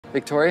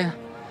Victoria,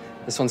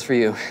 this one's for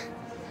you.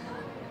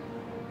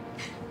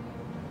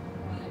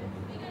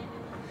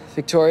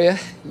 Victoria,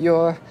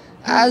 your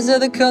eyes are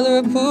the color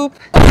of poop.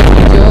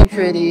 You're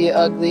pretty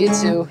ugly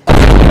too.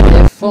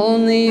 If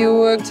only you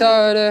worked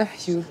harder,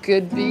 you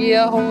could be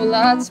a whole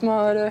lot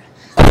smarter.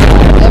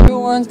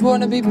 Everyone's born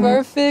to be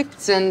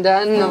perfect, and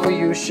I know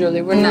you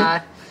surely were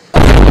not.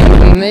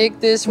 You make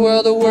this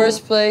world a worse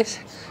place.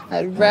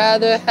 I'd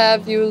rather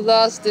have you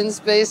lost in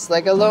space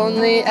like a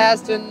lonely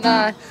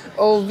astronaut.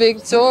 Oh,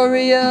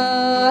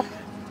 Victoria,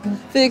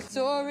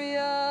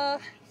 Victoria,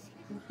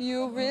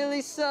 you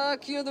really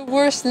suck. You're the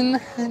worst in...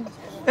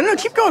 No,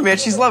 keep going, man.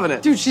 She's loving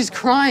it. Dude, she's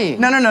crying.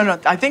 No.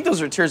 I think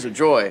those are tears of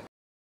joy.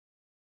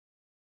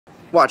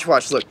 Watch.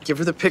 Look, give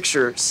her the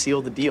picture,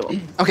 seal the deal.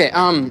 Okay,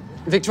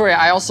 Victoria,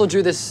 I also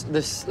drew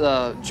this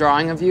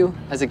drawing of you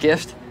as a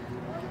gift.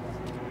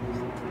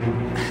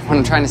 What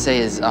I'm trying to say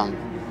is,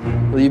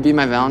 will you be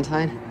my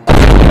Valentine?